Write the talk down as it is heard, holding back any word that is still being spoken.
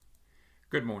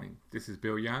Good morning. This is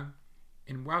Bill Young,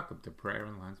 and welcome to Prayer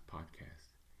and Lunch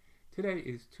Podcast. Today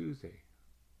is Tuesday,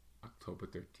 October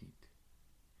 13th,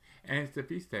 and it's the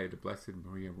feast day of the Blessed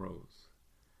Maria Rose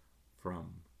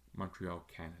from Montreal,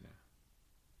 Canada.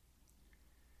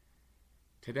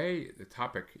 Today, the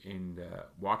topic in the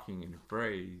Walking in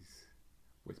Phrase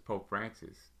with Pope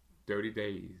Francis, 30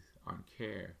 Days on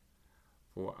Care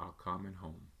for Our Common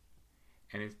Home,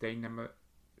 and it's day number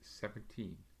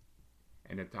 17.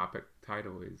 And the topic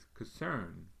title is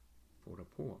Concern for the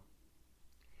Poor.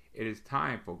 It is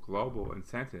time for global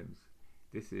incentives.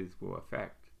 Will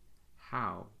affect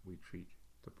how we treat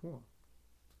the poor.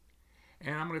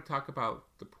 And I'm going to talk about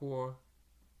the poor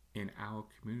in our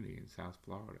community in South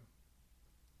Florida.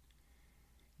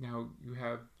 Now, you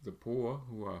have the poor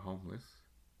who are homeless.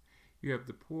 You have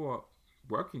the poor,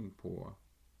 working poor,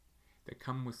 that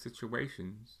come with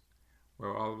situations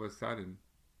where all of a sudden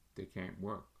they can't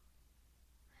work.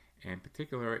 And in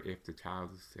particular if the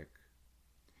child is sick.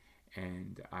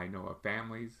 And I know of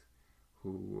families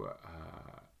who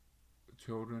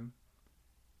children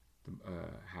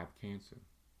have cancer.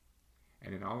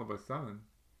 And then all of a sudden,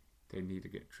 they need to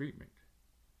get treatment.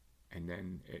 And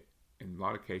then in a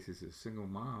lot of cases, it's a single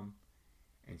mom,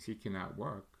 and she cannot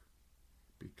work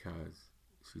because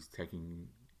she's taking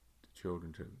the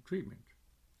children to treatment.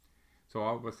 So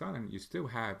all of a sudden, you still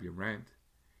have your rent,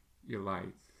 your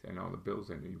lights, and all the bills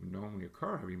that even normally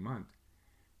occur every month.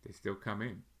 They still come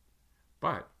in,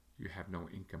 but you have no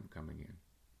income coming in.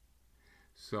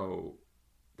 So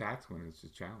that's when it's a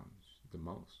challenge the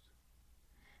most.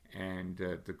 And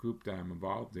the group that I'm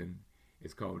involved in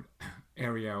is called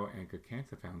Ariel Anchor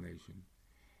Cancer Foundation,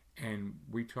 and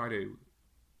we try to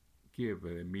give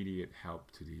immediate help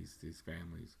to these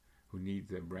families who need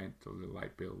the rent or the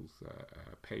light bills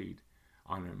paid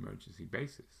on an emergency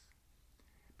basis.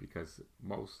 Because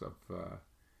most of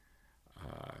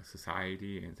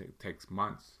society, and it takes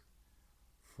months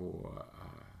for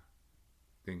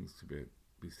things to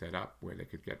be set up where they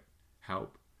could get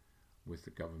help with the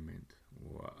government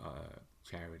or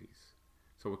charities.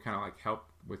 So we're kind of like help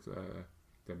with the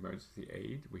emergency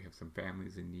aid. We have some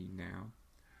families in need now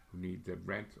who need the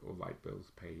rent or light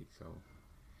bills paid. So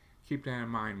keep that in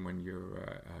mind when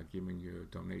you're giving your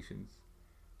donations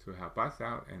to help us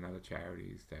out and other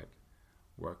charities that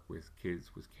work with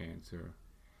kids with cancer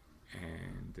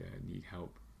and need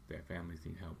help. Their families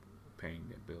need help paying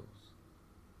their bills.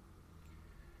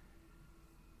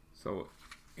 So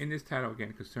in this title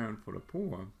again, Concern for the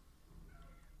Poor,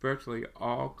 virtually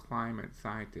all climate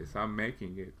scientists are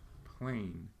making it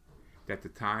plain that the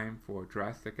time for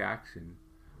drastic action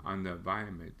on the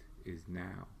environment is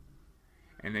now.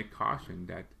 And they caution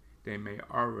that they may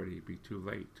already be too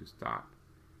late to stop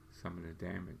some of the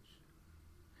damage.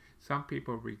 Some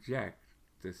people reject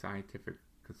the scientific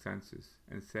consensus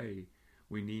and say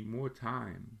we need more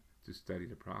time to study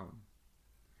the problem.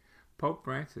 Pope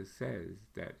Francis says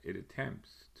that it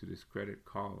attempts to discredit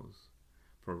calls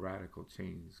for radical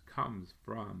change comes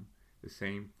from the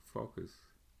same focus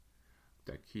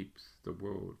that keeps the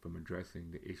world from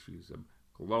addressing the issues of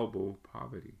global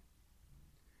poverty.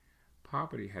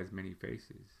 Poverty has many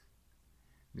faces.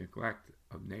 Neglect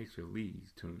of nature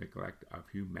leads to neglect of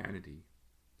humanity.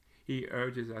 He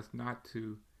urges us not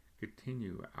to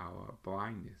continue our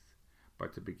blindness,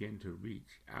 but to begin to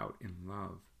reach out in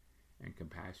love and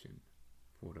compassion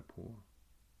for the poor.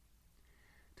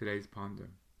 Today's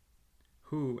ponder: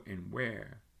 who and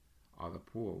where are the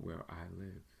poor where I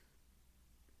live?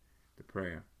 The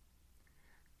prayer: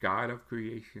 God of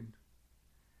creation,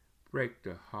 break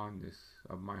the hardness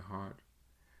of my heart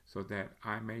so that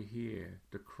I may hear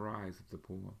the cries of the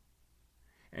poor,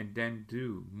 and then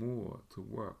do more to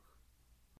work